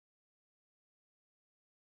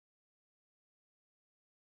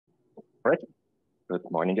All right. Good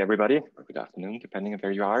morning, everybody, or good afternoon, depending on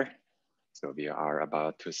where you are. So we are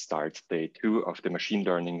about to start day 2 of the Machine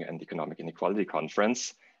Learning and Economic Inequality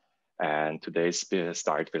Conference. And today's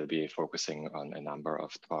start will be focusing on a number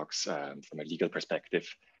of talks from a legal perspective.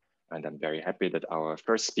 And I'm very happy that our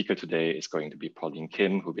first speaker today is going to be Pauline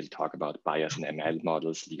Kim, who will talk about bias in ML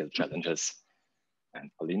models, legal challenges.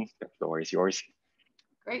 And Pauline, the floor is yours.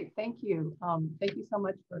 Great, thank you. Thank you so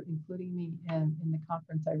much for including me in the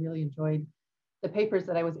conference. I really enjoyed the papers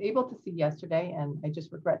that I was able to see yesterday, and I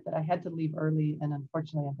just regret that I had to leave early, and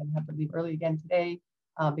unfortunately I'm gonna have to leave early again today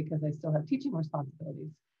because I still have teaching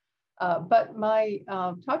responsibilities. But my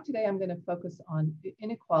talk today, I'm gonna focus on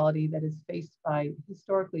inequality that is faced by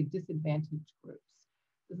historically disadvantaged groups.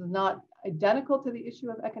 This is not identical to the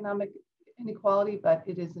issue of economic inequality, but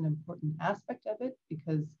it is an important aspect of it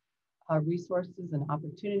because resources and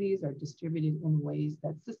opportunities are distributed in ways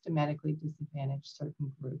that systematically disadvantage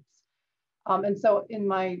certain groups. And so in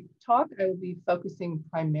my talk, I will be focusing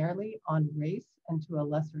primarily on race and to a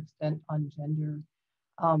lesser extent on gender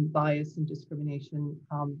bias and discrimination,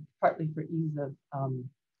 partly for ease of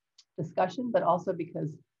discussion, but also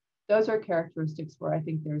because those are characteristics where I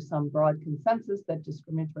think there's some broad consensus that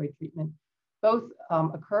discriminatory treatment both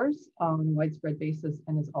occurs on a widespread basis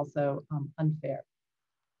and is also unfair.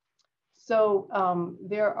 So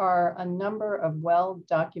there are a number of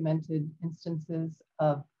well-documented instances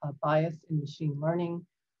of bias in machine learning.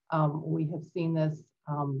 We have seen this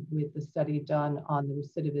with the study done on the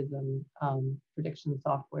recidivism prediction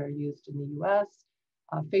software used in the US,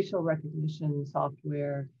 facial recognition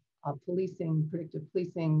software, policing, predictive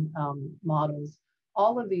policing models.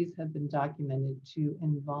 All of these have been documented to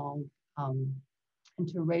involve and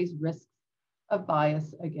to raise risks of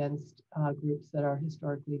bias against groups that are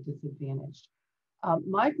historically disadvantaged.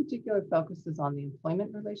 My particular focus is on the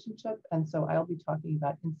employment relationship, and so I'll be talking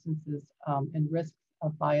about instances and risks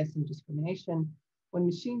of bias and discrimination when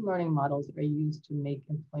machine learning models are used to make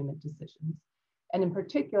employment decisions. And in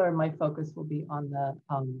particular, my focus will be on the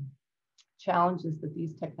challenges that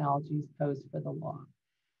these technologies pose for the law.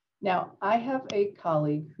 Now, I have a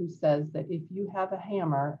colleague who says that if you have a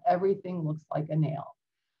hammer, everything looks like a nail.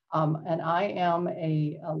 And I am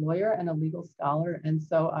a lawyer and a legal scholar, and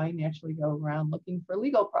so I naturally go around looking for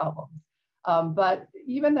legal problems. But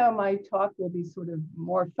even though my talk will be sort of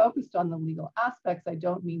more focused on the legal aspects, I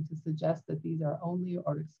don't mean to suggest that these are only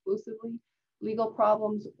or exclusively legal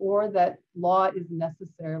problems or that law is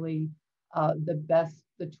necessarily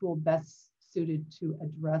the tool best suited to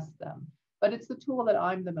address them. But it's the tool that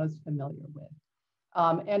I'm the most familiar with.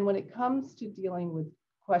 And when it comes to dealing with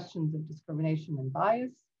questions of discrimination and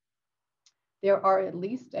bias, there are at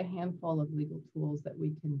least a handful of legal tools that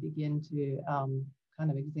we can begin to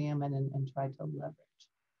kind of examine and try to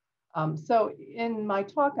leverage. So in my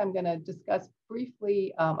talk, I'm going to discuss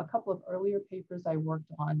briefly a couple of earlier papers I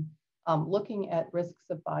worked on looking at risks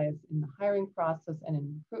of bias in the hiring process and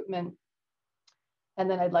in recruitment. And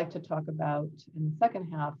then I'd like to talk about, in the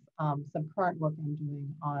second half, some current work I'm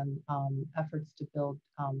doing on efforts to build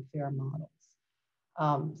fair models.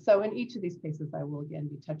 So in each of these cases, I will again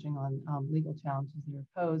be touching on legal challenges that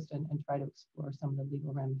are posed and try to explore some of the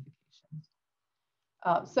legal ramifications.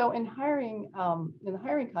 So in the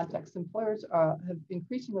hiring context, employers have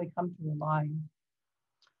increasingly come to rely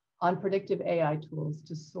on predictive AI tools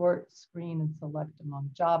to sort, screen, and select among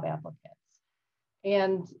job applicants.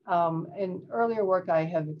 And in earlier work, I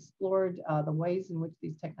have explored the ways in which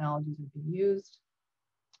these technologies are being used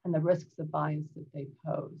and the risks of bias that they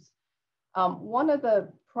pose. One of the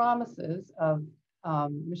promises of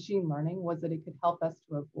machine learning was that it could help us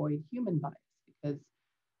to avoid human bias because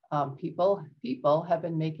people have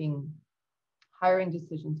been making hiring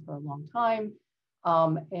decisions for a long time,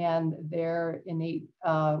 and their innate,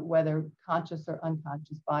 whether conscious or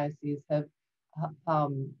unconscious biases have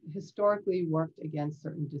historically worked against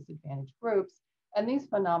certain disadvantaged groups. And these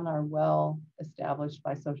phenomena are well established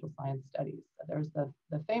by social science studies. So there's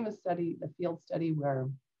the famous study, the field study, where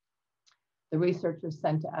the researchers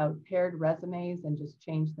sent out paired resumes and just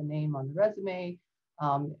changed the name on the resume.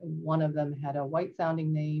 One of them had a white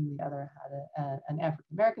sounding name, the other had an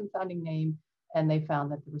African-American sounding name, and they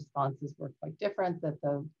found that the responses were quite different, that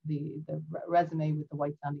the resume with the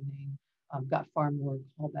white sounding name got far more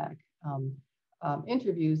callback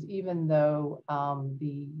interviews, even though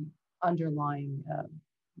the underlying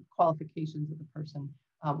qualifications of the person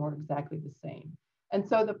were exactly the same. And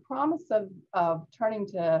so the promise of turning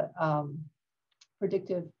to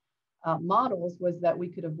predictive models was that we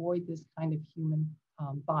could avoid this kind of human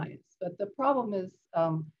bias. But the problem is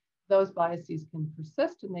those biases can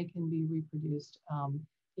persist and they can be reproduced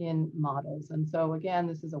in models. And so again,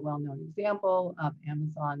 this is a well-known example of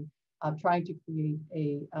Amazon trying to create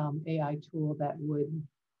a AI tool that would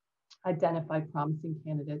identify promising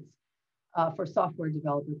candidates for software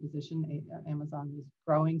developer position. Amazon is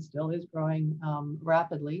growing, still is growing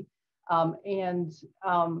rapidly. The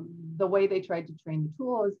way they tried to train the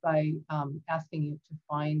tool is by asking it to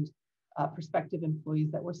find prospective employees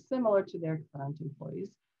that were similar to their current employees.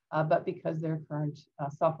 But because their current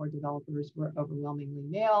software developers were overwhelmingly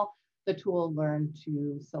male, the tool learned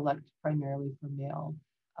to select primarily for male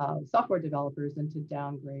software developers and to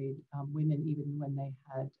downgrade women even when they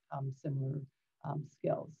had similar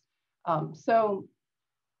skills.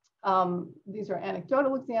 These are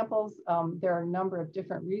anecdotal examples. There are a number of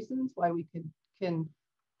different reasons why we can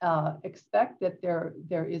expect that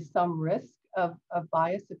there is some risk of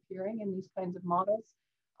bias appearing in these kinds of models.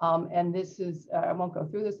 And this is, I won't go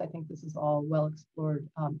through this, I think this is all well explored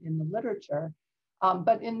in the literature.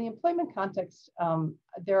 But in the employment context,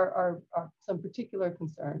 there are some particular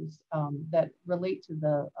concerns that relate to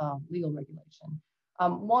the legal regulation.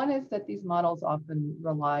 One is that these models often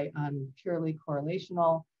rely on purely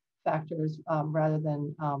correlational factors rather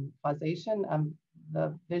than causation.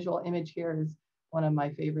 The visual image here is one of my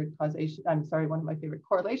favorite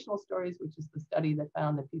correlational stories, which is the study that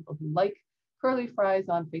found that people who like curly fries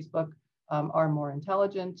on Facebook are more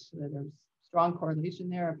intelligent. There's strong correlation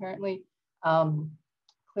there, apparently.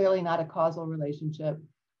 Clearly not a causal relationship.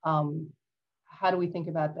 How do we think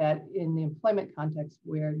about that in the employment context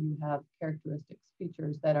where you have characteristics,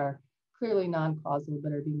 features that are clearly non-causal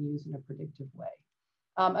but are being used in a predictive way?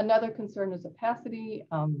 Another concern is opacity.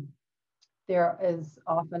 There is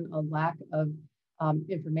often a lack of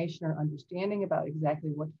information or understanding about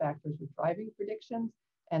exactly what factors are driving predictions,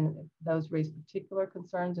 and those raise particular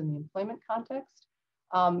concerns in the employment context.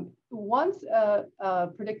 Once a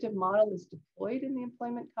predictive model is deployed in the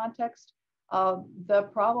employment context, the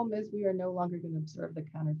problem is we are no longer going to observe the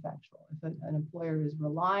counterfactual. If an employer is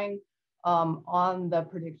relying on the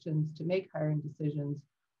predictions to make hiring decisions,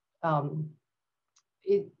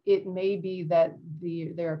 it may be that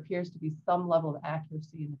there appears to be some level of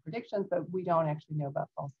accuracy in the predictions, but we don't actually know about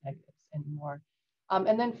false negatives anymore.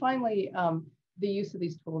 And then finally, the use of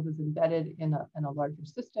these tools is embedded in a larger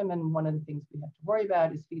system. And one of the things we have to worry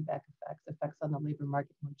about is feedback effects on the labor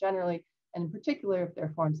market more generally. And in particular, if there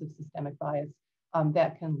are forms of systemic bias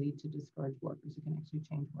that can lead to discouraged workers who can actually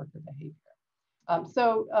change worker behavior.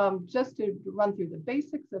 Just to run through the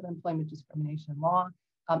basics of employment discrimination law,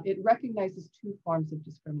 it recognizes two forms of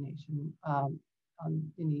discrimination.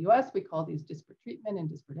 In the US, we call these disparate treatment and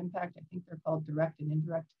disparate impact. I think they're called direct and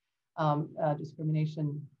indirect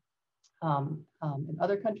discrimination in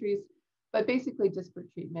other countries. But basically,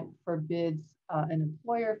 disparate treatment forbids an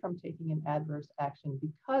employer from taking an adverse action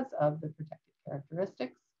because of the protected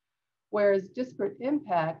characteristics, whereas disparate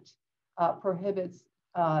impact prohibits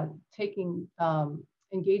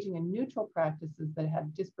engaging in neutral practices that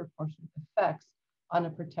have disproportionate effects on a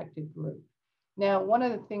protected group. Now, one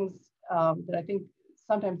of the things that I think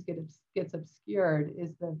sometimes gets obscured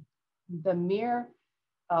is the mere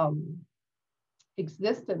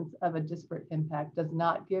existence of a disparate impact does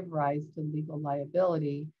not give rise to legal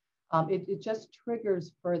liability. It just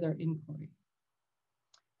triggers further inquiry.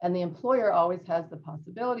 And the employer always has the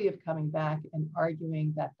possibility of coming back and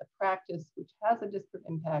arguing that the practice, which has a disparate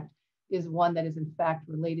impact, is one that is in fact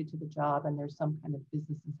related to the job and there's some kind of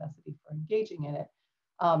business necessity for engaging in it.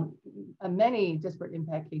 Many disparate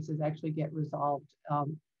impact cases actually get resolved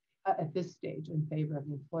at this stage in favor of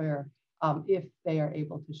the employer if they are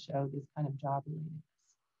able to show this kind of job relatedness.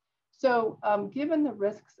 So given the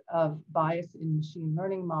risks of bias in machine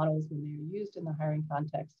learning models when they are used in the hiring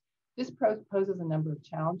context, this poses a number of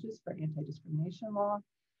challenges for anti-discrimination law.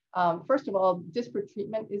 First of all, disparate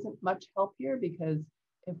treatment isn't much help here because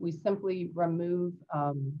if we simply remove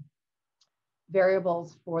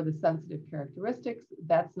variables for the sensitive characteristics,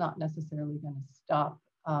 that's not necessarily going to stop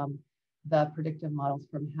the predictive models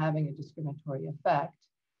from having a discriminatory effect.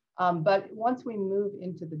 But once we move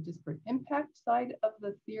into the disparate impact side of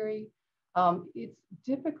the theory, it's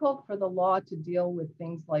difficult for the law to deal with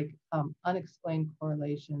things like unexplained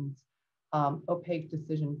correlations, opaque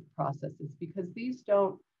decision processes, because these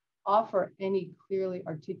don't offer any clearly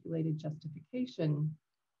articulated justification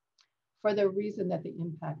for the reason that the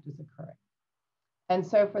impact is occurring. And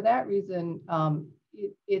so for that reason,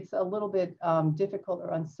 it's a little bit difficult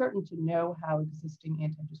or uncertain to know how existing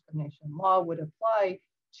anti-discrimination law would apply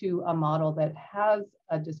to a model that has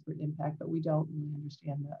a disparate impact, but we don't really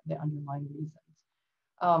understand the underlying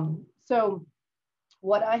reasons. So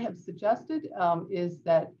what I have suggested is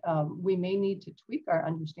that we may need to tweak our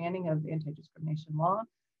understanding of anti-discrimination law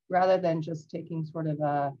rather than just taking sort of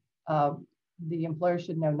the employer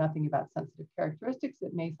should know nothing about sensitive characteristics.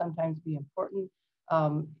 It may sometimes be important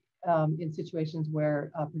in situations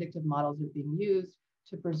where predictive models are being used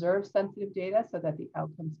to preserve sensitive data so that the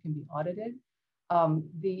outcomes can be audited.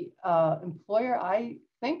 The employer, I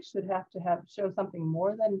think, should have to show something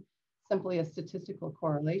more than simply a statistical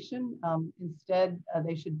correlation. Instead,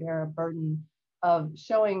 they should bear a burden of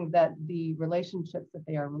showing that the relationships that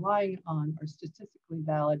they are relying on are statistically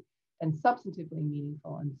valid and substantively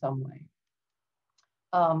meaningful in some way.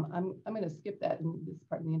 I'm going to skip that in this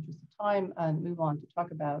part in the interest of time and move on to talk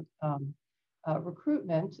about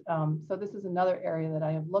recruitment. So this is another area that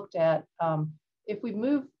I have looked at. If we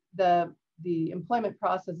move the employment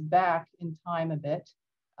process back in time a bit,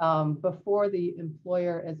 before the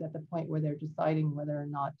employer is at the point where they're deciding whether or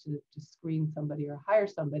not to screen somebody or hire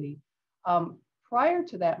somebody, prior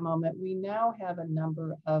to that moment, we now have a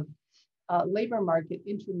number of labor market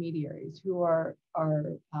intermediaries who are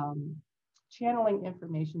channeling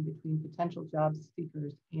information between potential job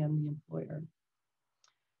seekers and the employer.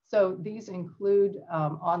 So these include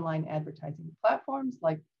online advertising platforms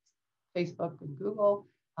like Facebook and Google.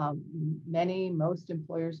 Most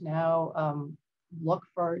employers now look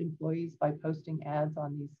for employees by posting ads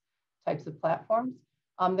on these types of platforms.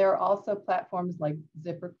 There are also platforms like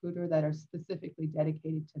ZipRecruiter that are specifically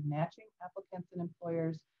dedicated to matching applicants and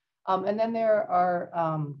employers. And then there are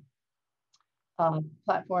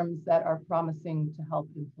platforms that are promising to help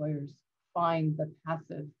employers find the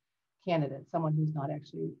passive candidate, someone who's not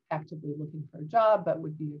actually actively looking for a job, but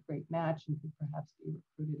would be a great match and could perhaps be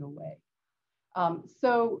recruited away.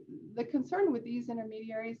 So the concern with these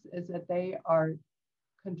intermediaries is that they are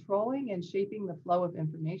controlling and shaping the flow of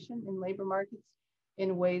information in labor markets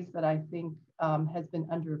in ways that I think has been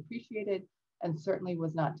underappreciated and certainly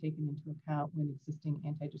was not taken into account when existing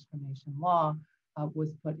anti-discrimination law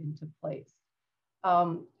was put into place.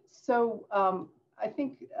 I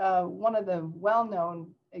think one of the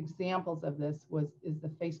well-known examples of this is the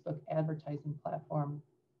Facebook advertising platform.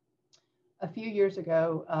 A few years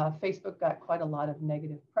ago, Facebook got quite a lot of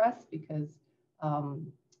negative press because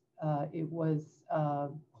it was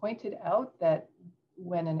pointed out that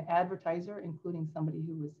when an advertiser, including somebody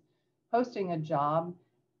who was posting a job,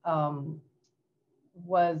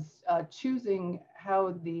 was choosing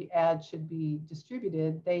how the ad should be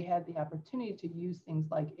distributed, they had the opportunity to use things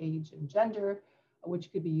like age and gender,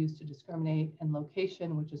 which could be used to discriminate, and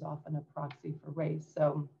location, which is often a proxy for race.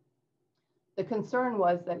 So the concern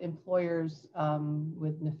was that employers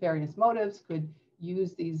with nefarious motives could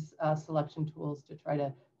use these selection tools to try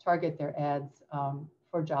to target their ads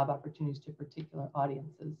for job opportunities to particular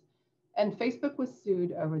audiences. And Facebook was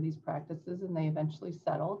sued over these practices, and they eventually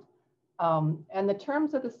settled. And the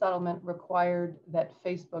terms of the settlement required that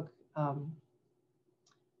Facebook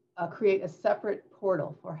create a separate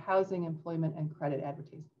portal for housing, employment, and credit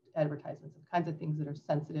advertisements, the kinds of things that are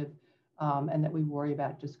sensitive and that we worry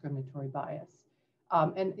about discriminatory bias.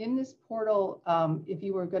 And in this portal, if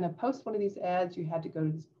you were going to post one of these ads, you had to go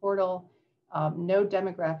to this portal. No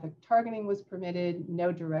demographic targeting was permitted,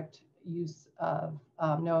 no direct use of,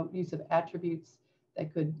 no use of attributes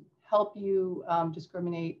that could help you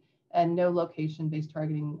discriminate, and no location-based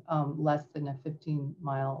targeting less than a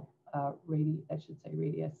 15-mile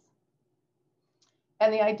radius.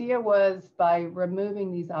 And the idea was by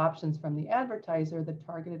removing these options from the advertiser, the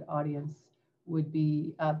targeted audience would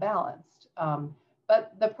be balanced.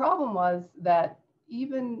 But the problem was that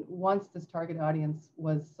even once this target audience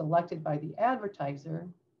was selected by the advertiser,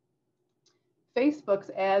 Facebook's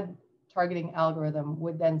ad targeting algorithm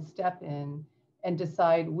would then step in and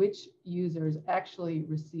decide which users actually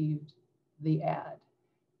received the ad.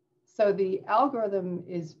 So the algorithm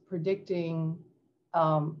is predicting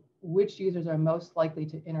which users are most likely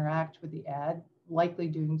to interact with the ad, likely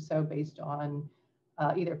doing so based on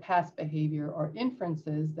either past behavior or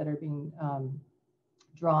inferences that are being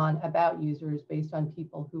drawn about users based on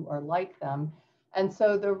people who are like them. And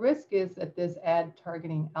so the risk is that this ad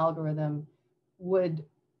targeting algorithm would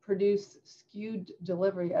produce skewed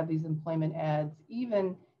delivery of these employment ads,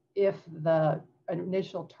 even if the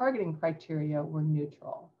initial targeting criteria were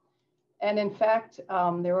neutral. And in fact,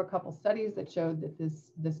 there were a couple studies that showed that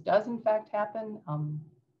this does in fact happen.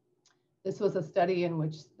 This was a study in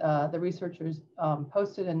which the researchers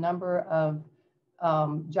posted a number of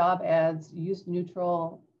job ads, used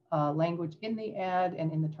neutral language in the ad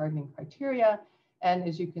and in the targeting criteria. And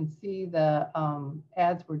as you can see, the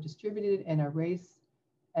ads were distributed in a race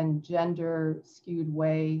and gender skewed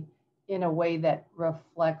way, in a way that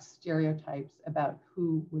reflects stereotypes about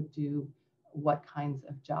who would do what kinds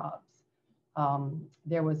of jobs.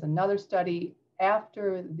 There was another study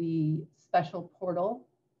after the special portal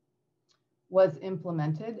was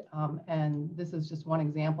implemented, and this is just one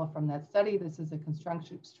example from that study. This is a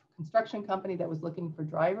construction company that was looking for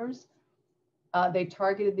drivers. They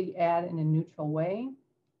targeted the ad in a neutral way.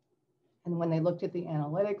 And when they looked at the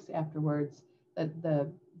analytics afterwards,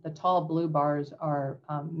 the tall blue bars are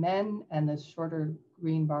men and the shorter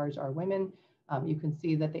green bars are women. You can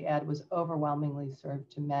see that the ad was overwhelmingly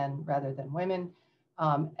served to men rather than women.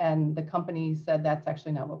 And the company said that's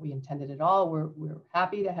actually not what we intended at all. We're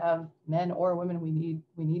happy to have men or women. We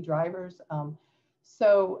need drivers.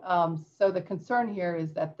 So the concern here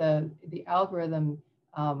is that the algorithm,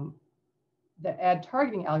 the ad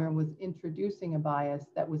targeting algorithm, was introducing a bias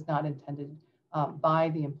that was not intended by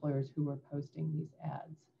the employers who were posting these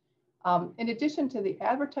ads. In addition to the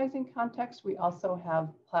advertising context, we also have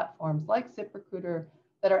platforms like ZipRecruiter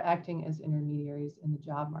that are acting as intermediaries in the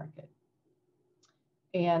job market.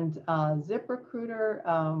 And ZipRecruiter,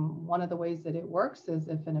 one of the ways that it works is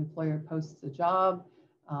if an employer posts a job,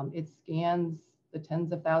 it scans the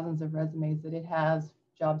tens of thousands of resumes that it has,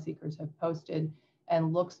 job seekers have posted,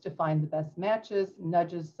 and looks to find the best matches,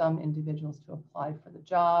 nudges some individuals to apply for the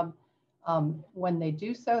job. When they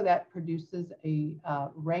do so, that produces a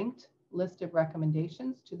ranked list of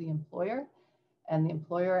recommendations to the employer. And the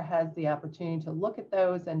employer has the opportunity to look at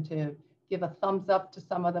those and to give a thumbs up to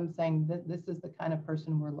some of them, saying that this is the kind of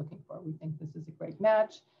person we're looking for. We think this is a great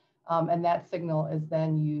match. And that signal is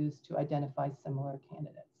then used to identify similar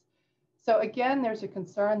candidates. So again, there's a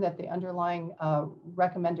concern that the underlying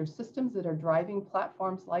recommender systems that are driving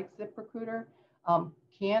platforms like ZipRecruiter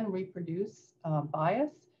can reproduce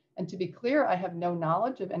bias. And to be clear, I have no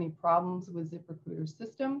knowledge of any problems with ZipRecruiter's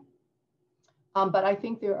system. But I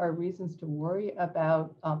think there are reasons to worry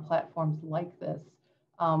about platforms like this.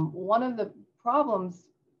 One of the problems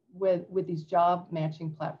with these job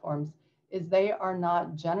matching platforms is they are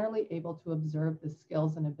not generally able to observe the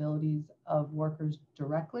skills and abilities of workers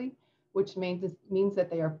directly, which means that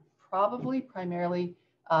they are probably primarily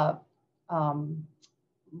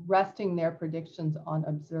resting their predictions on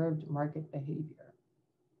observed market behavior.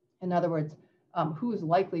 In other words, who is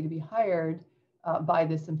likely to be hired by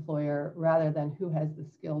this employer rather than who has the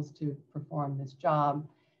skills to perform this job.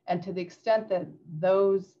 And to the extent that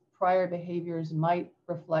those prior behaviors might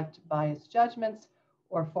reflect biased judgments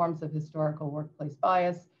or forms of historical workplace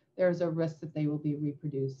bias, there's a risk that they will be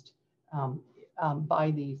reproduced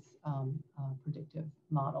by these predictive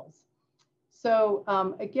models. So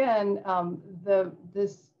again, the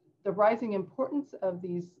rising importance of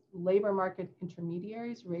these labor market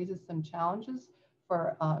intermediaries raises some challenges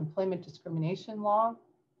for employment discrimination law.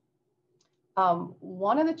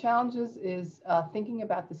 One of the challenges is thinking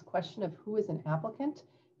about this question of who is an applicant.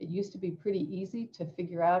 It used to be pretty easy to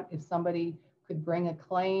figure out if somebody could bring a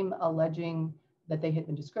claim alleging that they had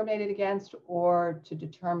been discriminated against, or to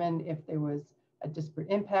determine if there was a disparate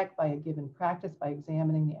impact by a given practice by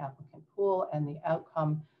examining the applicant pool and the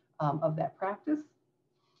outcome of that practice.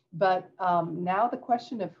 But now the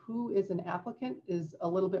question of who is an applicant is a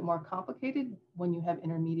little bit more complicated when you have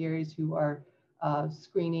intermediaries who are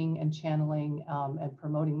screening and channeling and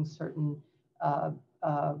promoting certain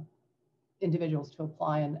individuals to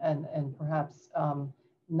apply and perhaps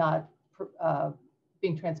not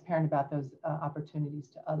being transparent about those opportunities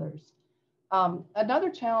to others. Another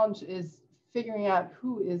challenge is figuring out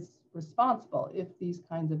who is responsible if these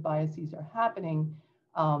kinds of biases are happening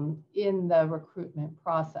in the recruitment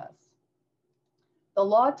process. The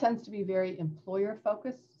law tends to be very employer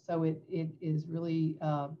focused, so it is really,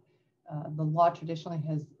 the law traditionally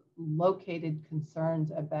has located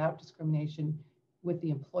concerns about discrimination with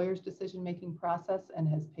the employer's decision-making process and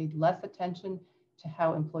has paid less attention to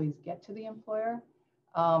how employees get to the employer.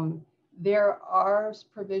 There are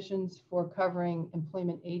provisions for covering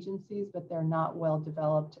employment agencies, but they're not well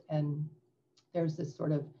developed, and there's this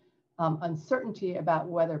sort of uncertainty about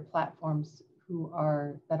whether platforms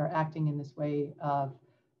that are acting in this way of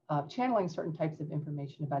channeling certain types of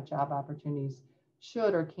information about job opportunities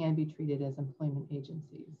should or can be treated as employment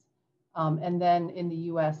agencies. And then in the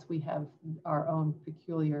US, we have our own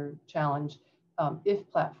peculiar challenge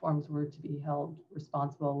if platforms were to be held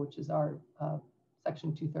responsible, which is our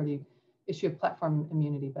Section 230 issue of platform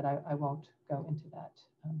immunity, but I won't go into that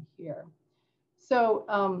here. So,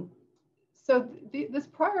 this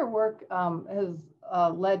prior work has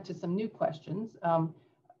led to some new questions.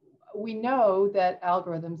 We know that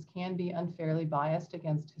algorithms can be unfairly biased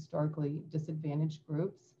against historically disadvantaged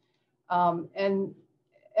groups. And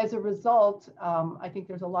as a result, I think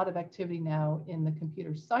there's a lot of activity now in the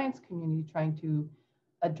computer science community trying to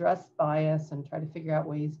address bias and try to figure out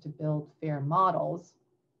ways to build fair models.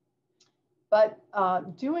 But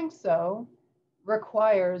doing so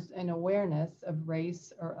requires an awareness of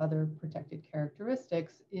race or other protected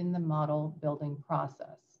characteristics in the model building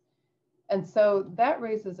process. And so that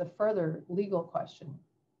raises a further legal question.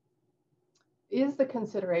 Is the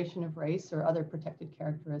consideration of race or other protected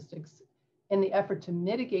characteristics in the effort to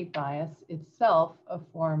mitigate bias itself a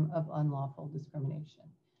form of unlawful discrimination?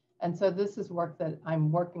 And so this is work that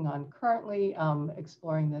I'm working on currently,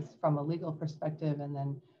 exploring this from a legal perspective, and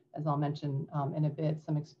then, as I'll mention in a bit,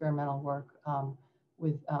 some experimental work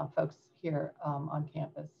with folks here on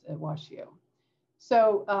campus at WashU.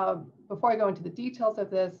 So before I go into the details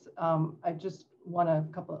of this, I just want a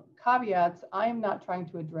couple of caveats. I'm not trying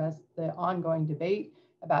to address the ongoing debate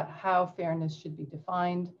about how fairness should be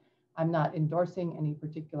defined. I'm not endorsing any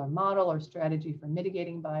particular model or strategy for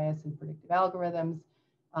mitigating bias in predictive algorithms.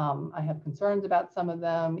 I have concerns about some of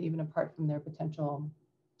them, even apart from their potential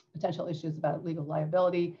issues about legal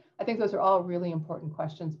liability. I think those are all really important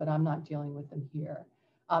questions, but I'm not dealing with them here.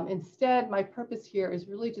 Instead, my purpose here is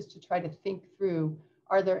really just to try to think through,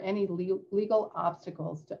 are there any legal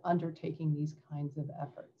obstacles to undertaking these kinds of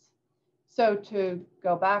efforts? So to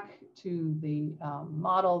go back to the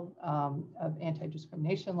model of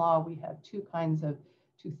anti-discrimination law, we have two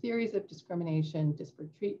theories of discrimination: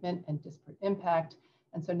 disparate treatment and disparate impact.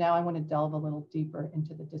 And so now I want to delve a little deeper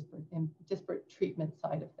into the disparate treatment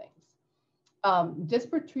side of things.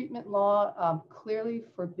 Disparate treatment law clearly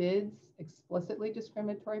forbids explicitly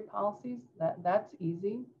discriminatory policies. That's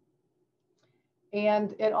easy.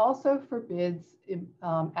 And it also forbids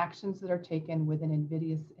actions that are taken with an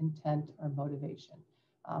invidious intent or motivation.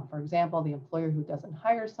 For example, the employer who doesn't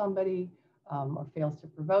hire somebody or fails to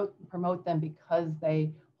promote them because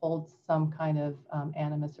they hold some kind of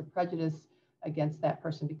animus or prejudice against that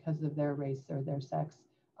person because of their race or their sex,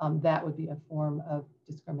 that would be a form of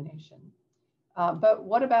discrimination. But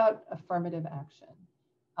what about affirmative action?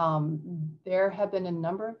 There have been a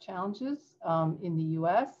number of challenges in the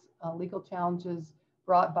US, legal challenges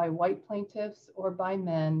brought by white plaintiffs or by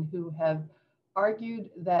men who have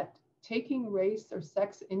argued that taking race or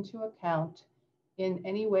sex into account in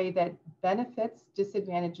any way that benefits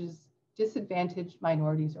disadvantaged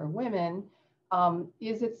minorities or women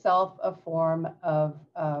is itself a form of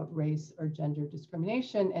race or gender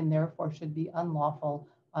discrimination, and therefore should be unlawful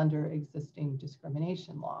under existing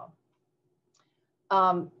discrimination law.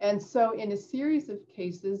 And so in a series of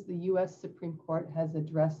cases, the US Supreme Court has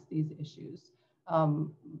addressed these issues.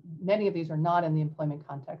 Many of these are not in the employment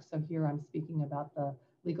context, so here I'm speaking about the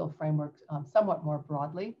legal framework somewhat more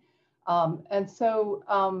broadly. And so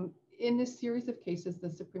in this series of cases, the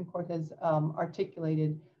Supreme Court has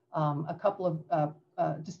articulated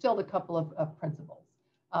distilled a couple of principles.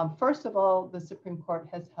 First of all, the Supreme Court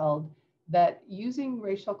has held that using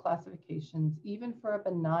racial classifications, even for a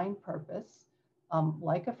benign purpose,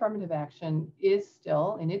 like affirmative action, is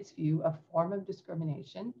still, in its view, a form of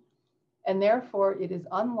discrimination. And therefore, it is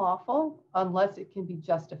unlawful unless it can be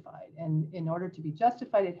justified. And in order to be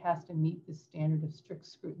justified, it has to meet the standard of strict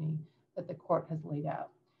scrutiny that the court has laid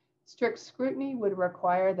out. Strict scrutiny would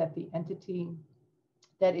require that the entity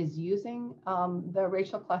that is using the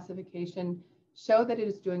racial classification show that it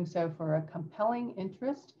is doing so for a compelling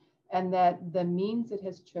interest, and that the means it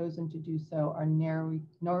has chosen to do so are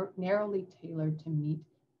narrowly tailored to meet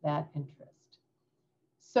that interest.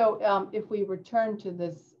 So if we return to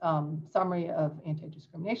this summary of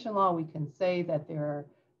anti-discrimination law, we can say that there are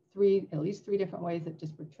at least three different ways that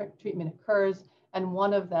disparate treatment occurs. And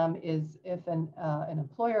one of them is if an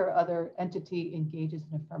employer or other entity engages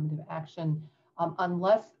in affirmative action,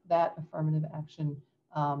 unless that affirmative action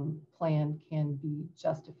plan can be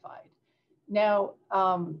justified. Now,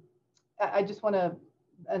 I just want to,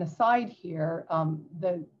 an aside here,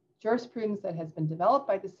 the jurisprudence that has been developed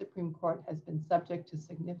by the Supreme Court has been subject to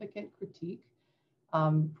significant critique.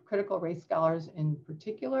 Critical race scholars in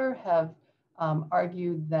particular have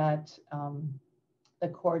argued that the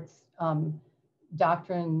court's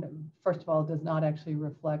doctrine, first of all, does not actually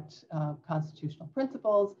reflect constitutional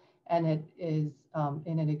principles, and it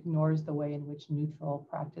ignores the way in which neutral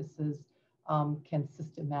practices can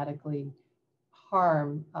systematically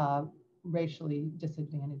harm racially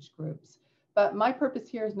disadvantaged groups. But my purpose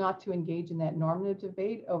here is not to engage in that normative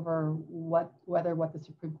debate over whether what the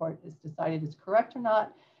Supreme Court has decided is correct or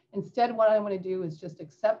not. Instead, what I want to do is just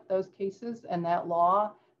accept those cases and that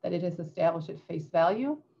law that it has established at face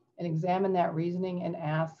value, and examine that reasoning and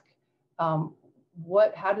ask,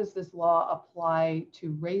 how does this law apply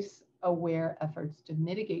to race-aware efforts to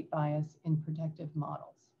mitigate bias in protective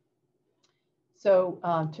models? So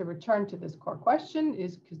to return to this core question,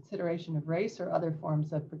 is consideration of race or other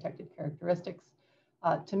forms of protected characteristics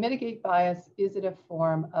To mitigate bias, is it a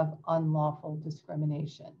form of unlawful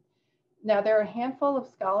discrimination? Now, there are a handful of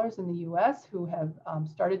scholars in the US who have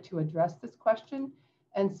started to address this question,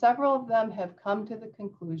 and several of them have come to the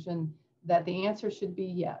conclusion that the answer should be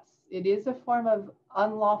yes. It is a form of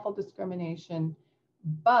unlawful discrimination,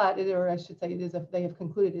 but, or I should say, they have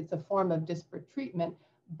concluded it's a form of disparate treatment,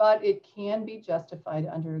 but it can be justified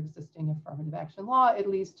under existing affirmative action law, at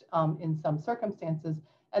least in some circumstances.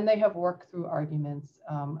 And they have worked through arguments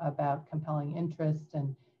about compelling interest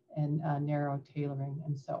and narrow tailoring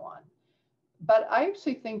and so on. But I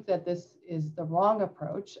actually think that this is the wrong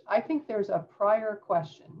approach. I think there's a prior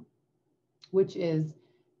question, which is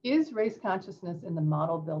race consciousness in the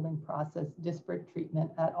model building process disparate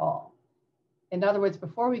treatment at all? In other words,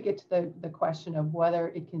 before we get to the question of whether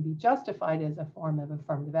it can be justified as a form of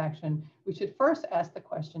affirmative action, we should first ask the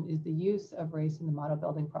question, is the use of race in the model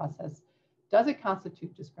building process, does it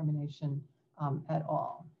constitute discrimination at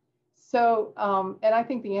all? So, and I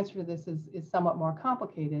think the answer to this is somewhat more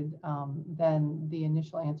complicated than the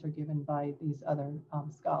initial answer given by these other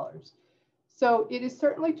scholars. So it is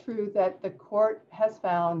certainly true that the court has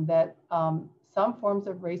found that some forms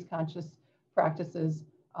of race conscious practices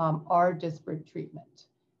are disparate treatment.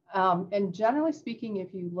 And generally speaking,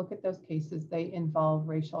 if you look at those cases, they involve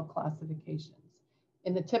racial classifications.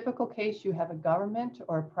 In the typical case, you have a government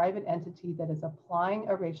or a private entity that is applying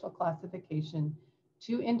a racial classification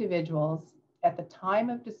to individuals at the time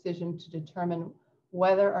of decision to determine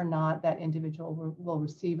whether or not that individual will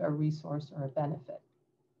receive a resource or a benefit.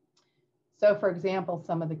 So for example,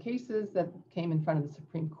 some of the cases that came in front of the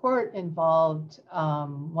Supreme Court involved,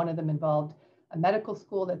 one of them involved a medical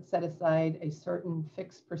school that set aside a certain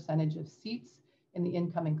fixed percentage of seats in the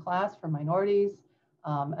incoming class for minorities.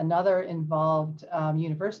 Another involved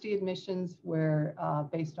university admissions where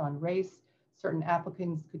based on race, certain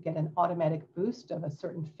applicants could get an automatic boost of a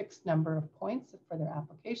certain fixed number of points for their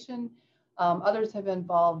application. Others have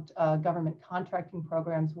involved government contracting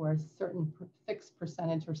programs where a certain fixed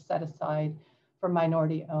percentage are set aside for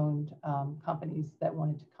minority-owned companies that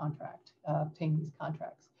wanted to obtain these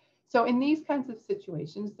contracts. So in these kinds of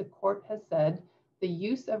situations, the court has said the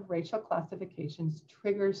use of racial classifications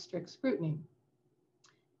triggers strict scrutiny.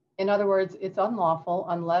 In other words, it's unlawful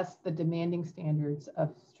unless the demanding standards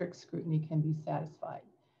of strict scrutiny can be satisfied.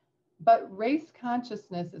 But race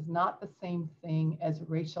consciousness is not the same thing as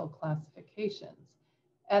racial classifications.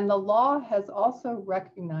 And the law has also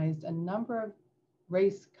recognized a number of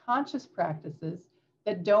race conscious practices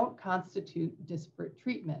that don't constitute disparate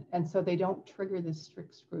treatment. And so they don't trigger this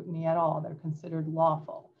strict scrutiny at all. They're considered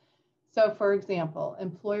lawful. So for example,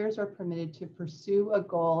 employers are permitted to pursue a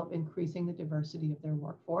goal of increasing the diversity of their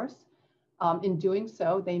workforce. In doing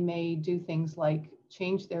so, they may do things like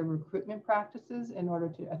change their recruitment practices in order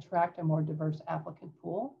to attract a more diverse applicant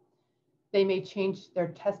pool. They may change their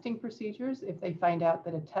testing procedures if they find out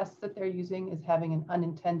that a test that they're using is having an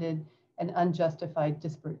unintended and unjustified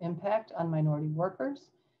disparate impact on minority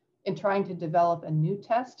workers. In trying to develop a new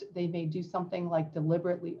test, they may do something like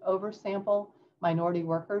deliberately oversample minority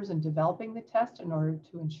workers in developing the test in order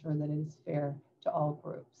to ensure that it is fair to all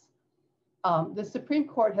groups. The Supreme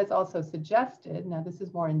Court has also suggested, now this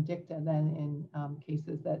is more in dicta than in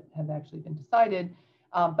cases that have actually been decided,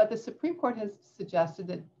 but the Supreme Court has suggested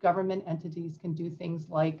that government entities can do things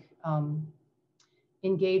like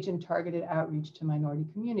engage in targeted outreach to minority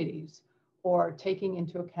communities, or taking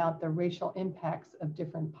into account the racial impacts of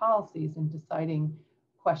different policies in deciding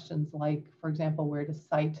questions like, for example, where to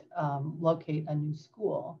locate a new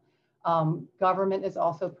school. Government is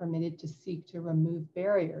also permitted to seek to remove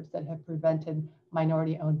barriers that have prevented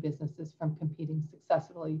minority-owned businesses from competing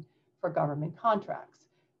successfully for government contracts.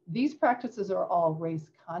 These practices are all race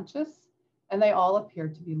conscious, and they all appear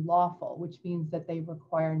to be lawful, which means that they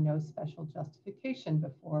require no special justification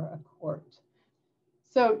before a court.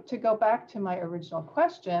 So to go back to my original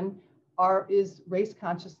question, is race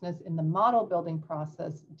consciousness in the model building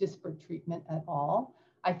process disparate treatment at all?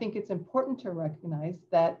 I think it's important to recognize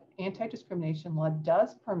that anti-discrimination law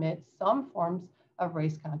does permit some forms of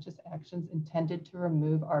race conscious actions intended to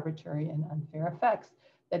remove arbitrary and unfair effects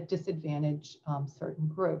that disadvantage certain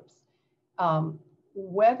groups.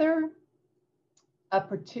 Whether a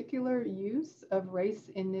particular use of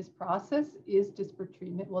race in this process is disparate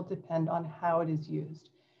treatment will depend on how it is used.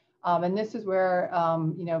 And this is where,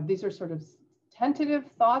 these are sort of tentative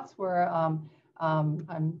thoughts where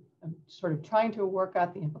I'm sort of trying to work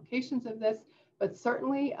out the implications of this, but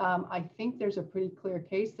certainly I think there's a pretty clear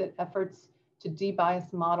case that efforts to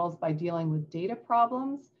debias models by dealing with data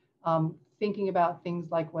problems, thinking about things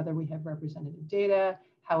like whether we have representative data,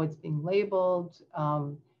 how it's being labeled,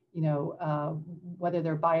 whether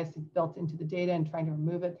their bias is built into the data and trying to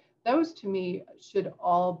remove it. Those to me should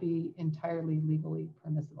all be entirely legally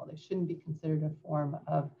permissible. They shouldn't be considered a form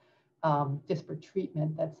of disparate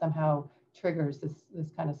treatment that somehow triggers this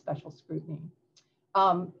kind of special scrutiny.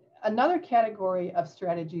 Another category of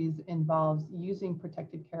strategies involves using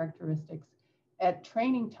protected characteristics at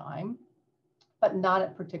training time, but not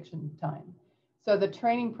at prediction time. So the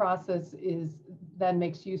training process then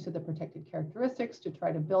makes use of the protected characteristics to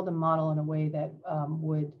try to build a model in a way that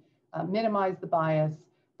would minimize the bias,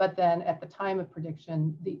 but then at the time of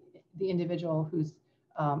prediction, the individual whose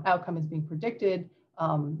outcome is being predicted,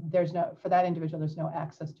 for that individual, there's no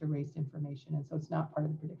access to race information, and so it's not part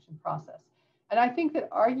of the prediction process. And I think that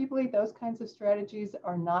arguably those kinds of strategies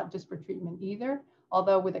are not disparate treatment either,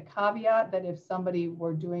 although with a caveat that if somebody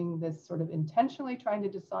were doing this sort of intentionally trying to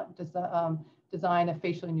design a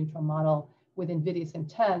facially neutral model with invidious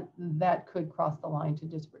intent, that could cross the line to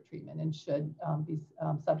disparate treatment and should be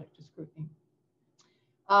subject to scrutiny.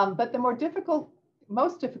 But the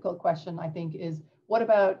most difficult question, I think, is what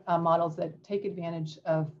about models that take advantage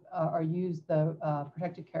of or use the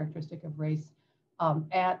protected characteristic of race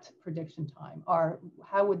at prediction time, or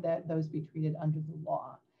how would those be treated under the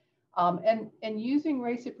law? And using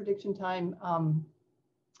race at prediction time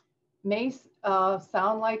may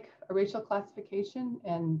sound like a racial classification,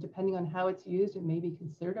 and depending on how it's used, it may be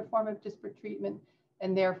considered a form of disparate treatment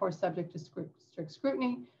and therefore subject to strict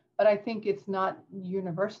scrutiny. But I think it's not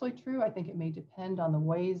universally true. I think it may depend on the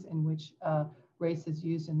ways in which race is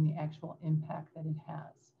used and the actual impact that it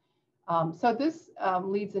has. So this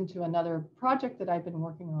leads into another project that I've been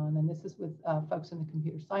working on, and this is with folks in the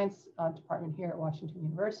computer science department here at Washington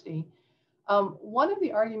University. One of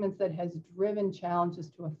the arguments that has driven challenges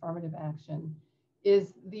to affirmative action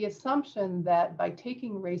is the assumption that by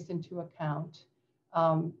taking race into account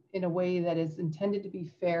in a way that is intended to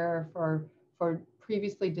be fair for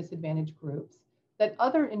previously disadvantaged groups, that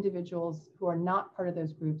other individuals who are not part of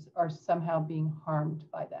those groups are somehow being harmed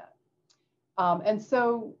by that. And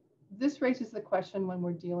so this raises the question when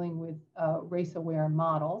we're dealing with race-aware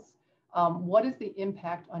models, what is the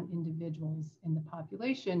impact on individuals in the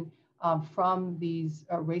population from these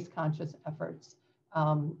race-conscious efforts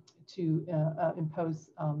to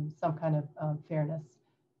impose some kind of fairness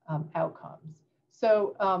outcomes?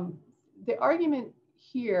 So the argument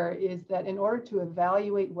here is that in order to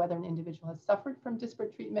evaluate whether an individual has suffered from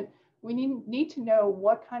disparate treatment, we need to know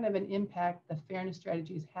what kind of an impact the fairness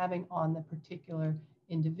strategy is having on the particular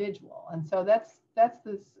individual. And so that's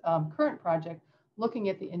this current project looking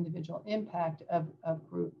at the individual impact of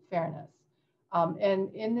group fairness.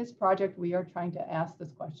 And in this project, we are trying to ask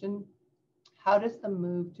this question: how does the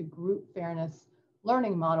move to group fairness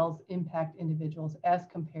learning models impact individuals as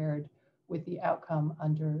compared with the outcome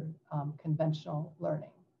under conventional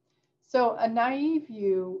learning? So a naive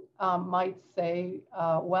view might say,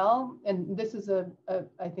 well, and this is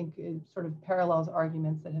I think it sort of parallels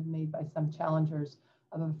arguments that have made by some challengers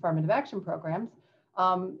of affirmative action programs.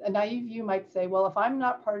 A naive view might say, well, if I'm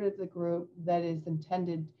not part of the group that is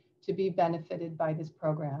intended to be benefited by this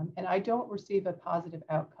program and I don't receive a positive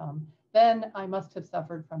outcome, then I must have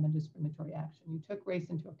suffered from a discriminatory action. You took race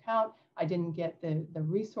into account, I didn't get the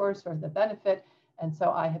resource or the benefit, and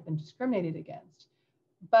so I have been discriminated against.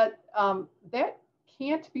 But that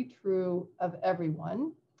can't be true of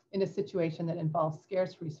everyone in a situation that involves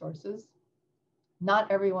scarce resources.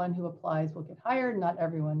 Not everyone who applies will get hired. Not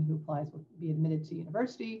everyone who applies will be admitted to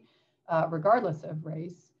university, regardless of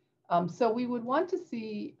race. So we would want to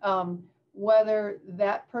see whether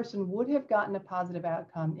that person would have gotten a positive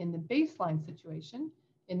outcome in the baseline situation,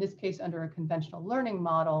 in this case under a conventional learning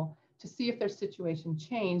model, to see if their situation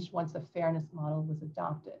changed once a fairness model was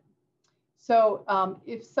adopted. So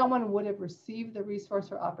if someone would have received the resource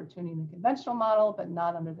or opportunity in the conventional model, but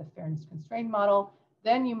not under the fairness constrained model,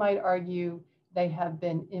 then you might argue they have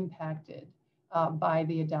been impacted by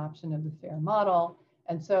the adoption of the FAIR model.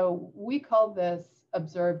 And so we call this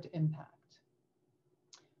observed impact.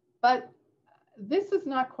 But this is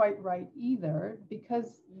not quite right either,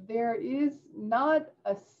 because there is not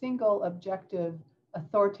a single objective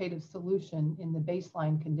authoritative solution in the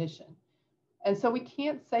baseline condition. And so we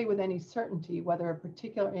can't say with any certainty whether a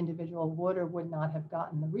particular individual would or would not have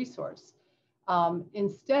gotten the resource.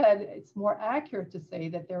 Instead, it's more accurate to say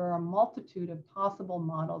that there are a multitude of possible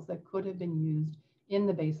models that could have been used in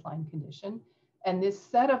the baseline condition. And this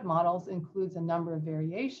set of models includes a number of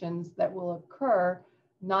variations that will occur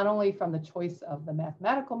not only from the choice of the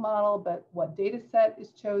mathematical model, but what data set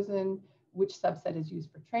is chosen, which subset is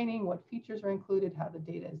used for training, what features are included, how the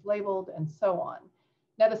data is labeled, and so on.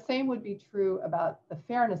 Now, the same would be true about the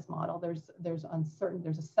fairness model. There's a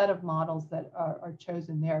set of models that are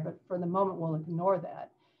chosen there, but for the moment, we'll ignore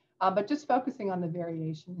that. But just focusing on the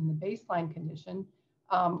variation in the baseline condition,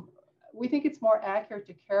 we think it's more accurate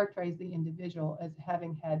to characterize the individual as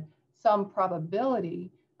having had some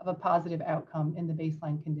probability of a positive outcome in the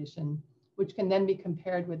baseline condition, which can then be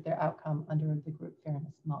compared with their outcome under the group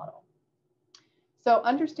fairness model. So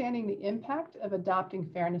understanding the impact of adopting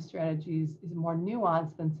fairness strategies is more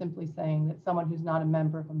nuanced than simply saying that someone who's not a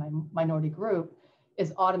member of a minority group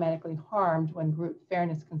is automatically harmed when group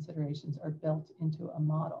fairness considerations are built into a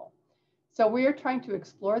model. So we are trying to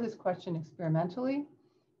explore this question experimentally.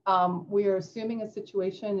 We are assuming a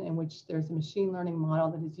situation in which there's a machine learning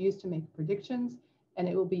model that is used to make predictions, and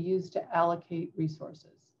it will be used to allocate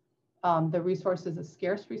resources. The resource is a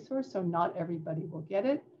scarce resource, so not everybody will get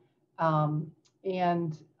it.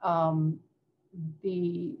 When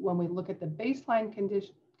we look at the baseline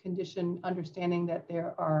condition, understanding that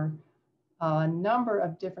there are a number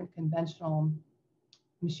of different conventional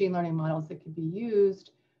machine learning models that could be used,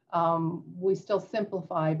 we still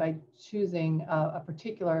simplify by choosing a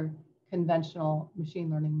particular conventional machine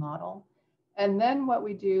learning model. And then what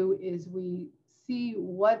we do is we see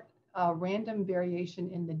what random variation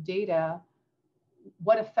in the data,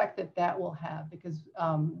 what effect that will have, because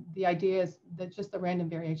the idea is that just the random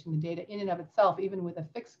variation in the data in and of itself, even with a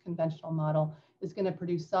fixed conventional model, is going to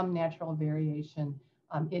produce some natural variation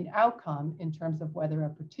in outcome in terms of whether a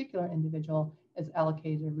particular individual is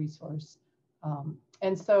allocated a resource.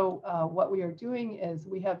 And so what we are doing is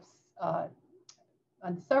we have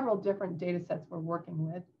on several different data sets we're working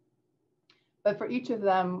with, but for each of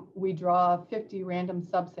them, we draw 50 random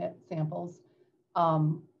subsamples.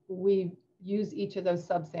 We use each of those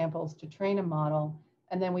subsamples to train a model,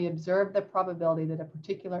 and then we observe the probability that a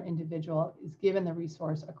particular individual is given the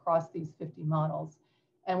resource across these 50 models.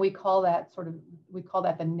 And we call that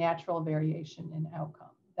the natural variation in outcome.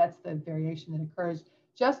 That's the variation that occurs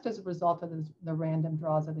just as a result of the random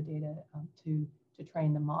draws of the data to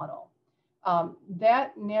train the model.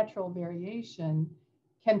 That natural variation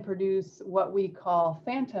can produce what we call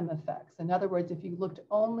phantom effects. In other words, if you looked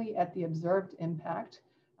only at the observed impact,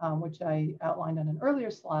 which I outlined on an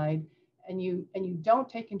earlier slide, and you don't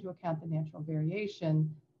take into account the natural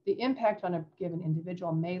variation, the impact on a given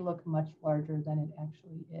individual may look much larger than it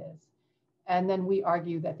actually is. And then we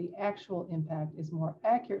argue that the actual impact is more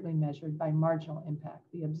accurately measured by marginal impact,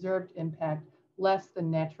 the observed impact less the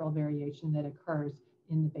natural variation that occurs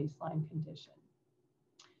in the baseline condition.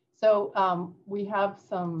 So we have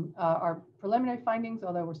some our preliminary findings,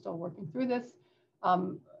 although we're still working through this.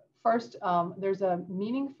 First, there's a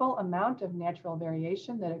meaningful amount of natural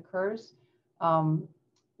variation that occurs in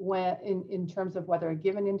terms of whether a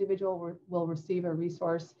given individual will receive a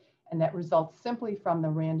resource, and that results simply from the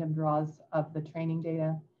random draws of the training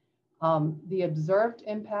data. The observed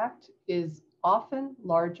impact is often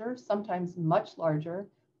larger, sometimes much larger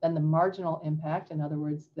than the marginal impact. In other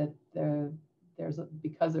words, that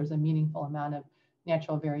because there's a meaningful amount of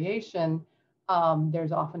natural variation,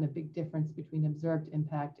 there's often a big difference between observed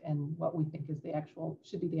impact and what we think is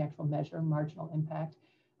should be the actual measure, marginal impact,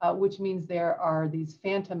 which means there are these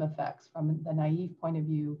phantom effects. From the naive point of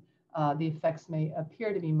view, the effects may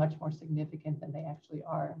appear to be much more significant than they actually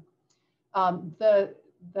are. The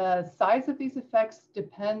size of these effects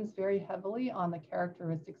depends very heavily on the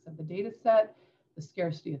characteristics of the data set, the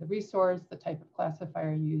scarcity of the resource, the type of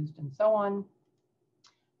classifier used, and so on.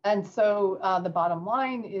 And so the bottom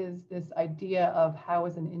line is this idea of how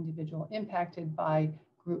is an individual impacted by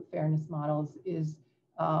group fairness models is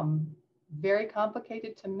very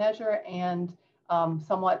complicated to measure, and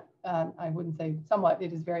somewhat, I wouldn't say somewhat,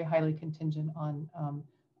 it is very highly contingent on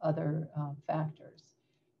other factors.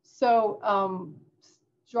 So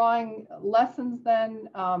drawing lessons then,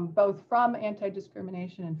 both from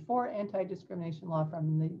anti-discrimination and for anti-discrimination law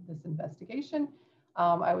from this investigation,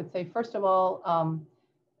 I would say, first of all,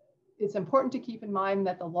 it's important to keep in mind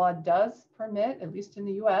that the law does permit, at least in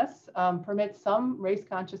the US, permit some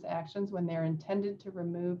race-conscious actions when they're intended to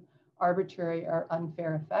remove arbitrary or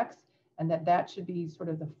unfair effects, and that should be sort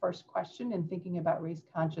of the first question in thinking about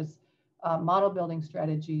race-conscious model building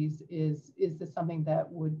strategies. Is this something that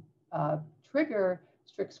would trigger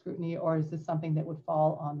strict scrutiny, or is this something that would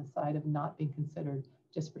fall on the side of not being considered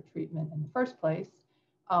disparate treatment in the first place?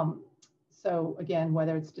 So again,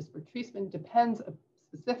 whether it's disparate treatment depends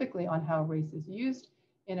specifically on how race is used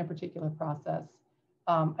in a particular process.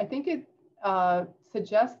 I think it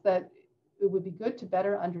suggests that it would be good to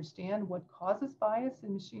better understand what causes bias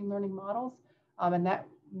in machine learning models, and that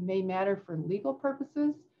may matter for legal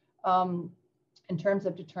purposes. in terms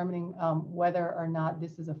of determining whether or not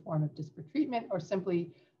this is a form of disparate treatment or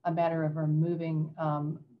simply a matter of removing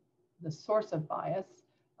the source of bias.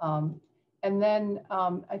 And then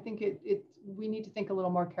I think we need to think a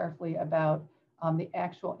little more carefully about the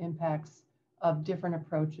actual impacts of different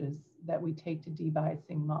approaches that we take to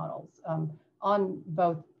debiasing models on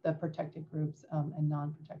both the protected groups and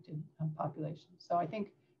non-protected populations. So I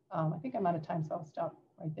think I'm out of time, so I'll stop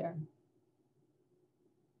right there.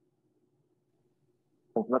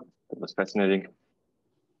 That was fascinating.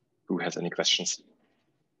 Who has any questions?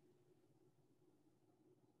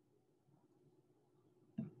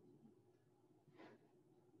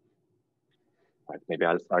 Right, maybe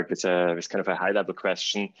I'll start with kind of a high-level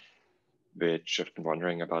question, which I've been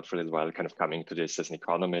wondering about for a little while, kind of coming to this as an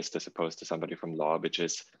economist as opposed to somebody from law, which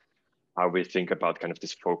is how we think about kind of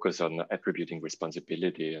this focus on attributing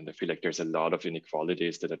responsibility. And I feel like there's a lot of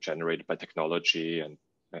inequalities that are generated by technology and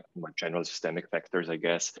more general systemic factors, I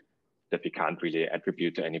guess, that we can't really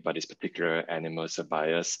attribute to anybody's particular animus or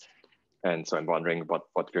bias. And so I'm wondering what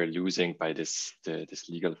we're losing by this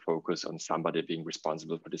legal focus on somebody being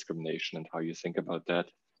responsible for discrimination and how you think about that.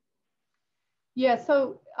 Yeah,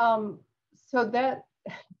 so that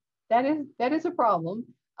is a problem,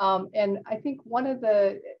 and I think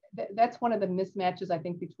that's one of the mismatches I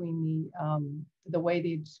think between the way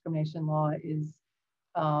the discrimination law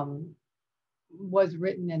was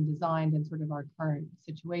written and designed and sort of our current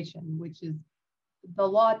situation, which is the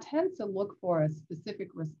law tends to look for a specific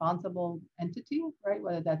responsible entity, right?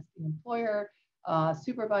 Whether that's the employer,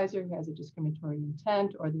 supervisor who has a discriminatory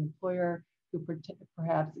intent, or the employer who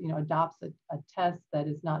perhaps adopts a test that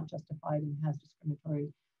is not justified and has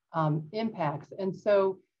discriminatory impacts. And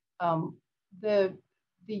so the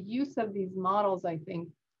use of these models, I think,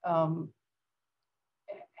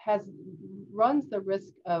 runs the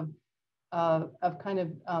risk of kind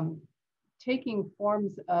of taking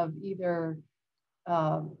forms of either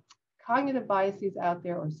cognitive biases out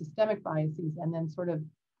there or systemic biases, and then sort of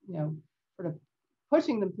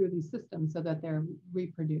pushing them through these systems so that they're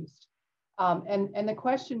reproduced. And the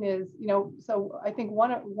question is, so I think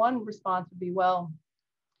one response would be, well,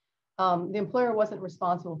 the employer wasn't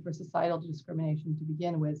responsible for societal discrimination to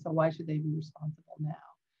begin with, so why should they be responsible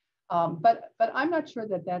now? But I'm not sure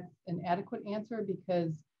that that's an adequate answer,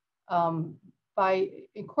 because by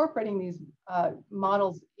incorporating these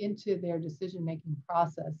models into their decision-making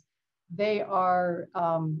process, they are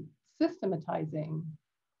systematizing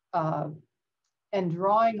and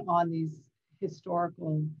drawing on these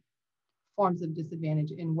historical forms of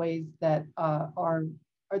disadvantage in ways that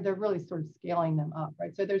they're really sort of scaling them up,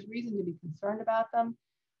 right? So there's reason to be concerned about them,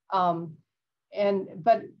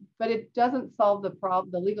 but it doesn't solve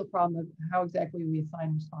the legal problem of how exactly we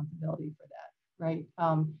assign responsibility for that, right?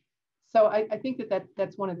 So I think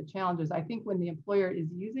that's one of the challenges. I think when the employer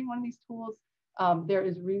is using one of these tools, there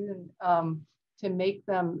is reason to make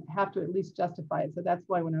them have to at least justify it. So that's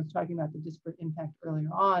why when I was talking about the disparate impact earlier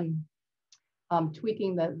on,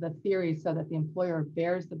 tweaking the theory so that the employer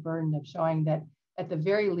bears the burden of showing that at the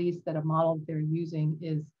very least that a model they're using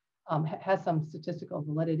has some statistical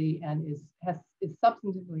validity and is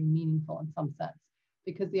substantively meaningful in some sense.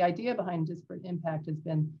 Because the idea behind disparate impact has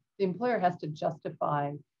been the employer has to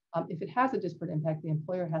justify, if it has a disparate impact, the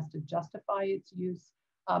employer has to justify its use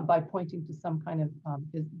by pointing to some kind of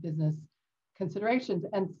business considerations.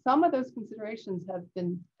 And some of those considerations have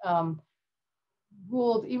been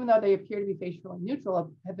ruled, even though they appear to be facially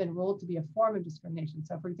neutral, have been ruled to be a form of discrimination.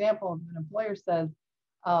 So for example, if an employer says,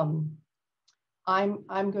 I'm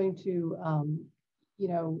going to,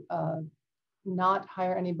 not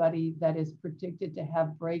hire anybody that is predicted to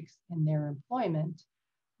have breaks in their employment,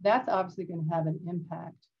 that's obviously going to have an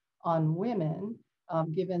impact on women,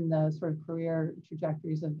 given the sort of career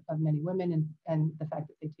trajectories of many women and the fact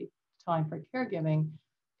that they take time for caregiving.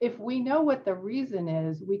 If we know what the reason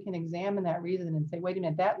is, we can examine that reason and say, wait a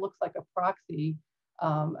minute, that looks like a proxy,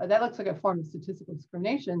 that looks like a form of statistical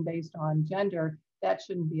discrimination based on gender, that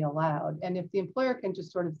shouldn't be allowed. And if the employer can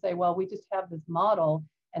just sort of say, well, we just have this model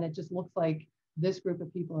and it just looks like this group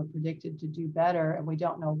of people are predicted to do better and we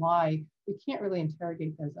don't know why, we can't really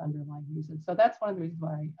interrogate those underlying reasons. So that's one of the reasons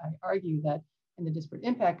why I argue that in the disparate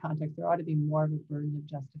impact context, there ought to be more of a burden of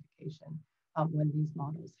justification when these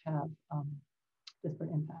models have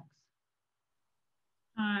disparate impacts.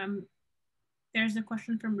 There's a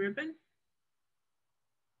question from Ruben.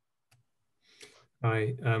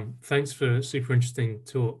 Hi, thanks for a super interesting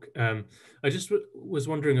talk. I just was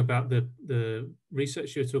wondering about the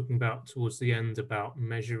research you were talking about towards the end about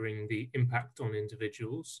measuring the impact on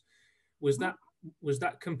individuals. Was that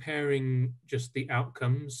comparing just the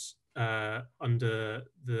outcomes under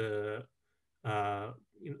the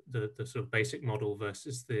the sort of basic model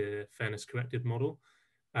versus the fairness corrected model.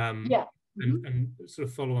 Yeah. And sort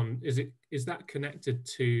of follow on, is that connected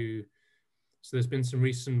to, so there's been some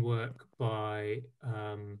recent work by,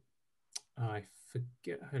 I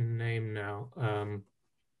forget her name now,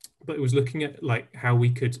 but it was looking at like how we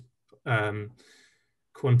could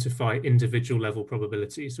quantify individual level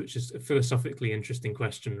probabilities, which is a philosophically interesting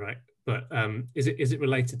question, right? But is it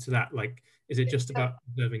related to that? Like, is it just about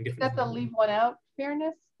observing different? Is that the leave one out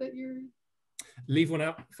fairness that you're? Leave one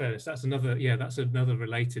out fairness. That's another, yeah, that's another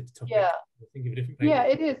related topic. Yeah. I think of a different paper. Yeah,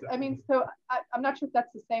 it is. I mean, so I'm not sure if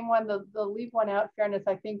that's the same one. The leave one out fairness,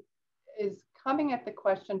 I think, is coming at the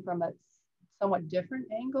question from a somewhat different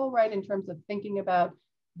angle, right? In terms of thinking about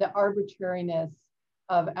the arbitrariness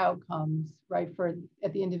of outcomes, right, for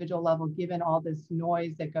at the individual level, given all this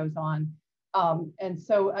noise that goes on. And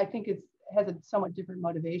so I think it has a somewhat different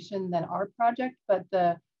motivation than our project, but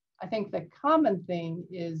I think the common thing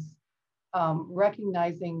is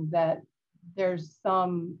recognizing that there's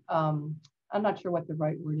some, I'm not sure what the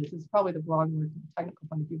right word is. It's probably the wrong word from a technical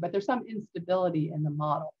point of view, but there's some instability in the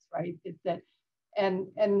models, right? It's that, and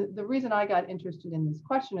the reason I got interested in this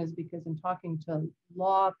question is because in talking to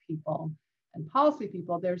law people and policy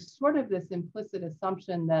people, there's sort of this implicit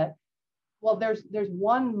assumption that, well, there's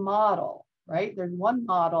one model, right? There's one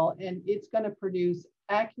model and it's going to produce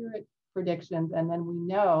accurate predictions. And then we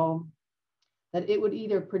know that it would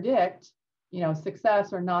either predict,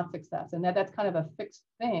 success or not success. And that's kind of a fixed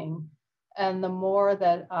thing. And the more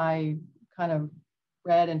that I kind of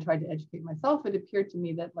read and tried to educate myself, it appeared to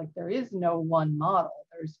me that like there is no one model.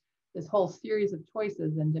 There's this whole series of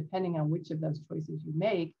choices, and depending on which of those choices you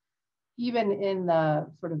make, even in the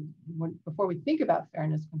sort of before we think about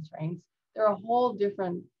fairness constraints, there are a whole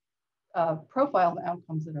different profile of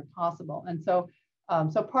outcomes that are possible. And so,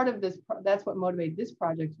 so part of this, that's what motivated this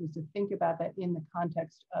project, was to think about that in the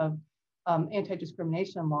context of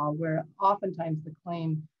anti-discrimination law, where oftentimes the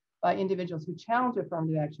claim by individuals who challenge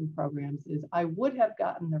affirmative action programs is, I would have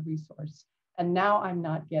gotten the resource and now I'm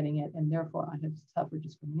not getting it, and therefore I have suffered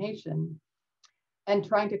discrimination. And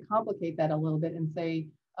trying to complicate that a little bit and say,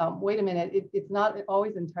 wait a minute, it's not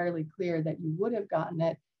always entirely clear that you would have gotten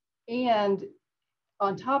it. And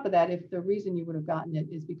on top of that, if the reason you would have gotten it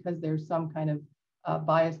is because there's some kind of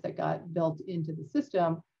bias that got built into the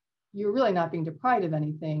system, you're really not being deprived of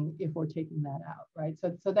anything if we're taking that out, right?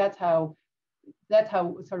 So that's how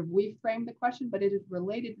sort of we frame the question, but it is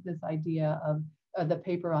related to this idea of the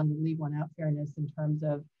paper on the leave one out fairness in terms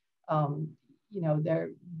of,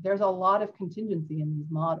 there's a lot of contingency in these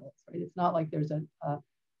models, right? It's not like there's a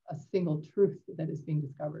single truth that is being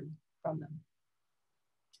discovered from them.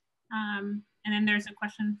 And then there's a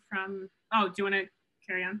question from, oh, do you want to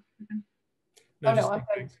carry on? No, no, I'm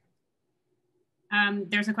good.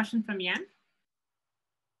 There's a question from Yan.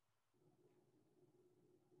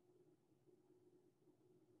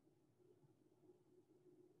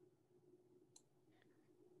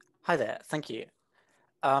 Hi there, thank you.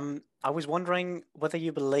 I was wondering whether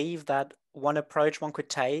you believe that one approach one could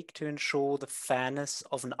take to ensure the fairness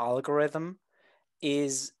of an algorithm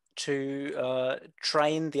is to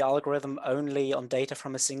train the algorithm only on data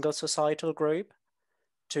from a single societal group,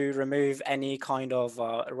 to remove any kind of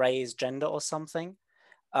race, gender or something,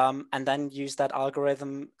 and then use that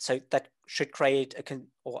algorithm. So that should create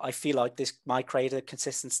or I feel like this might create a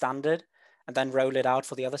consistent standard, and then roll it out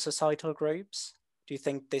for the other societal groups. Do you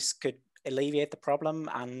think this could alleviate the problem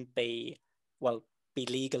and be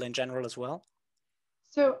legal in general as well?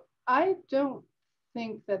 So I don't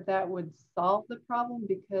think that would solve the problem,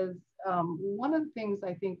 because one of the things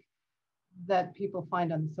I think that people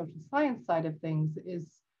find on the social science side of things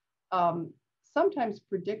is sometimes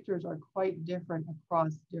predictors are quite different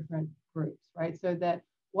across different groups, right? So that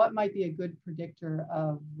what might be a good predictor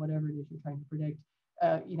of whatever it is you're trying to predict,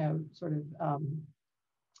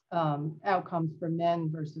 outcomes for men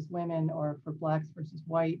versus women or for Blacks versus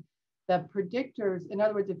white, the predictors, in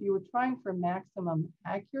other words, if you were trying for maximum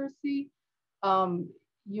accuracy,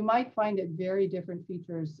 you might find that very different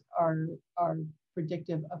features are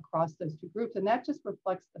predictive across those two groups. And that just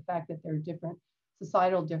reflects the fact that there are different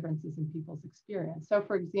societal differences in people's experience. So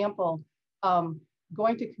for example,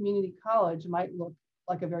 going to community college might look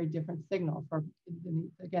like a very different signal for,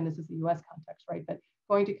 again, this is the US context, right? But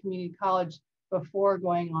going to community college before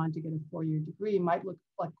going on to get a four-year degree might look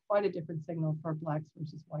like quite a different signal for Blacks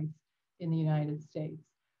versus whites in the United States.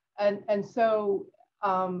 And so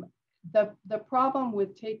the problem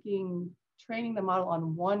with training the model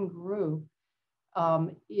on one group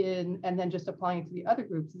and then just applying it to the other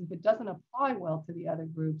groups is, if it doesn't apply well to the other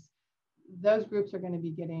groups, those groups are going to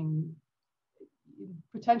be getting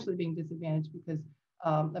potentially being disadvantaged because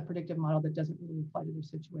a predictive model that doesn't really apply to their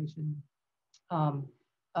situation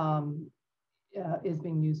is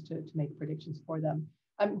being used to make predictions for them.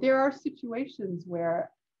 There are situations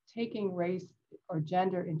where taking race or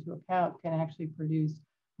gender into account can actually produce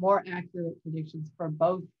more accurate predictions for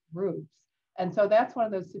both groups. And so that's one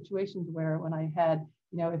of those situations where when I had,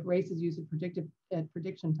 if race is used at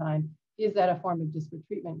prediction time, is that a form of disparate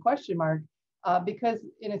treatment, question mark? Because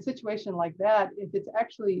in a situation like that, if it's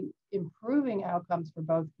actually improving outcomes for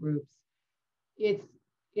both groups,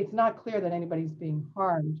 it's not clear that anybody's being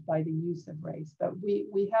harmed by the use of race. But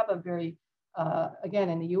we have a very, again,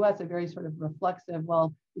 in the US, a very sort of reflexive,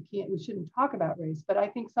 well, we shouldn't talk about race. But I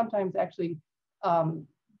think sometimes actually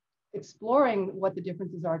exploring what the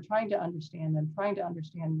differences are, trying to understand them, trying to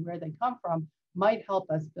understand where they come from might help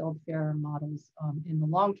us build fairer models in the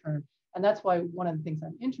long term. And that's why one of the things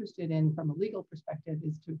I'm interested in from a legal perspective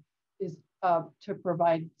is to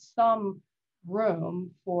provide some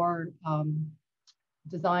room for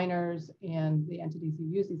designers and the entities who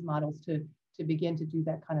use these models to begin to do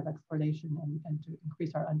that kind of exploration and to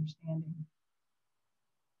increase our understanding.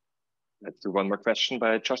 Let's do one more question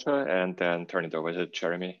by Joshua and then turn it over to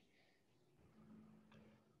Jeremy.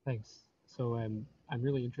 Thanks. So I'm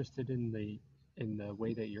really interested in the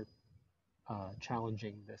way that you're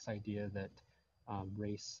challenging this idea that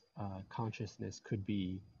race consciousness could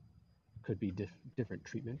be different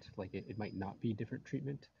treatment. Like it might not be different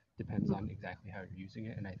treatment, depends on exactly how you're using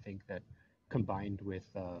it. And I think that combined with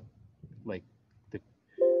like the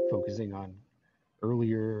focusing on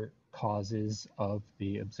earlier causes of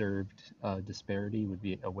the observed disparity would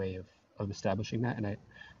be a way of establishing that. And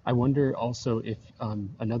I wonder also if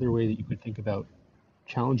another way that you could think about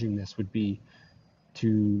challenging this would be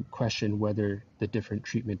to question whether the different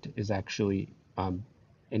treatment is actually an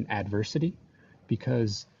adversity,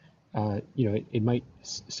 because it might,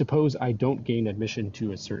 suppose I don't gain admission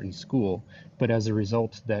to a certain school, but as a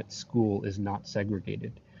result that school is not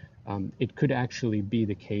segregated. It could actually be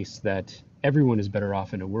the case that everyone is better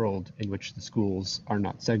off in a world in which the schools are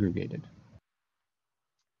not segregated.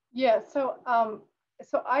 Yeah, so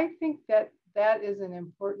I think that is an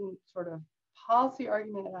important sort of policy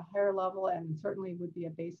argument at a higher level, and certainly would be a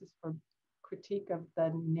basis for critique of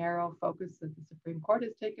the narrow focus that the Supreme Court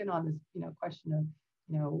has taken on this, question of,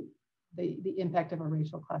 the impact of a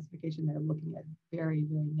racial classification. They're looking at very,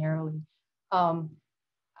 very narrowly.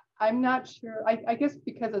 I'm not sure, I guess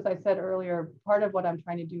because as I said earlier, part of what I'm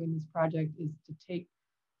trying to do in this project is to take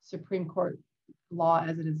Supreme Court law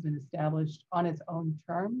as it has been established on its own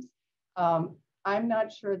terms. I'm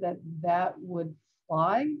not sure that would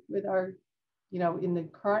fly with our, in the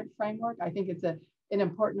current framework. I think it's an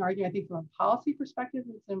important argument. I think from a policy perspective,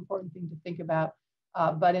 it's an important thing to think about.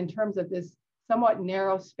 But in terms of this somewhat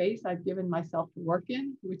narrow space I've given myself to work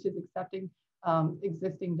in, which is accepting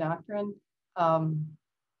existing doctrine,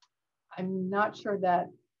 I'm not sure that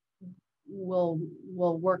will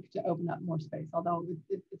work to open up more space, although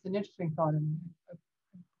it's an interesting thought, and I'll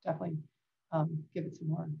definitely give it some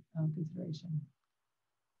more consideration.